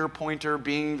finger pointer,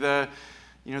 being the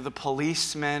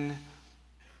policeman.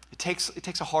 It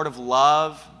takes a heart of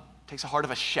love. It takes a heart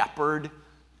of a shepherd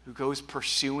who goes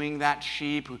pursuing that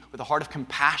sheep, with a heart of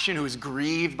compassion, who is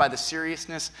grieved by the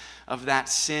seriousness of that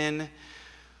sin.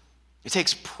 It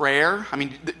takes prayer.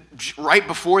 Right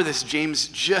before this, James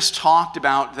just talked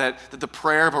about that the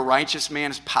prayer of a righteous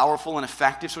man is powerful and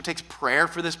effective. So it takes prayer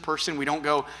for this person. We don't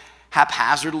go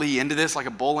haphazardly into this like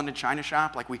a bull in a china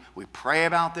shop. We pray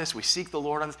about this. We seek the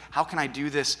Lord on this. How can I do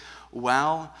this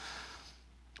well?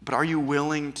 But are you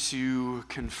willing to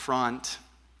confront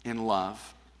in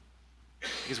love?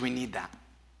 Because we need that.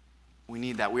 We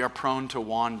need that. We are prone to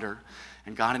wander.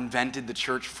 And God invented the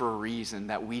church for a reason,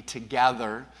 that we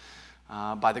together,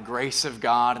 by the grace of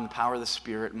God and the power of the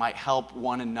Spirit, might help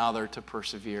one another to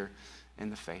persevere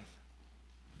in the faith.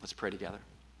 Let's pray together.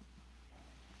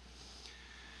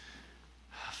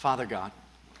 Father God,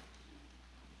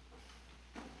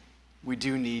 we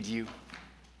do need you.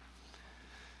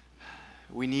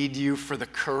 We need you for the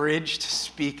courage to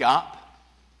speak up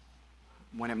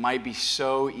when it might be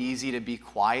so easy to be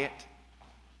quiet.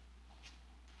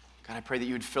 God, I pray that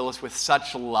you would fill us with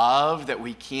such love that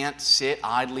we can't sit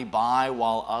idly by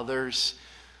while others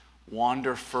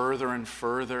wander further and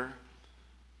further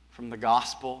from the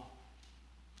gospel,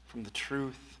 from the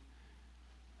truth.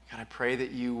 God, I pray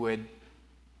that you would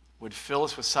fill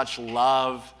us with such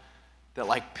love that,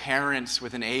 like parents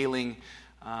with an ailing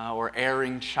or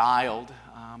erring child,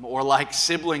 or like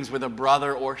siblings with a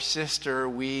brother or sister,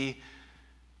 we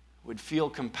would feel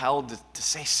compelled to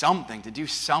say something, to do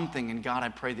something. And God, I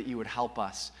pray that you would help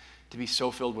us to be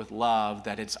so filled with love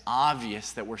that it's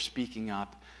obvious that we're speaking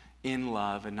up in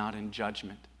love and not in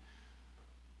judgment.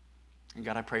 And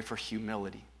God, I pray for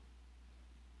humility.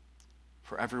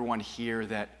 For everyone here,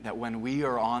 that when we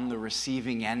are on the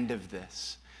receiving end of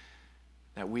this,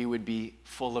 that we would be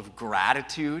full of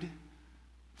gratitude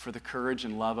for the courage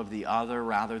and love of the other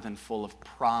rather than full of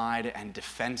pride and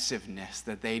defensiveness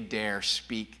that they dare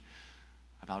speak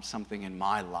about something in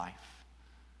my life.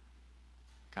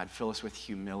 God, fill us with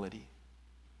humility.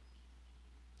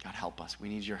 God, help us. We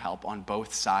need your help on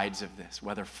both sides of this,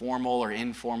 whether formal or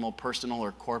informal, personal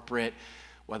or corporate,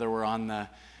 whether we're on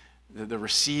the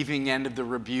receiving end of the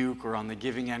rebuke or on the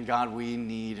giving end. God, we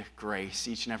need grace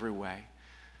each and every way.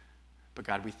 But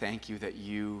God, we thank you that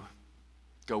you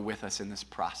go with us in this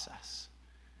process,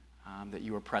 that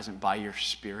you are present by your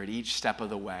Spirit each step of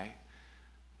the way,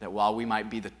 that while we might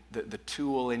be the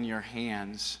tool in your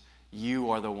hands, you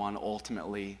are the one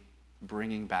ultimately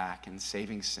bringing back and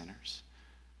saving sinners.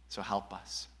 So help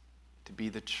us to be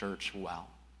the church well.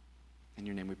 In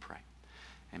your name we pray.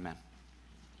 Amen.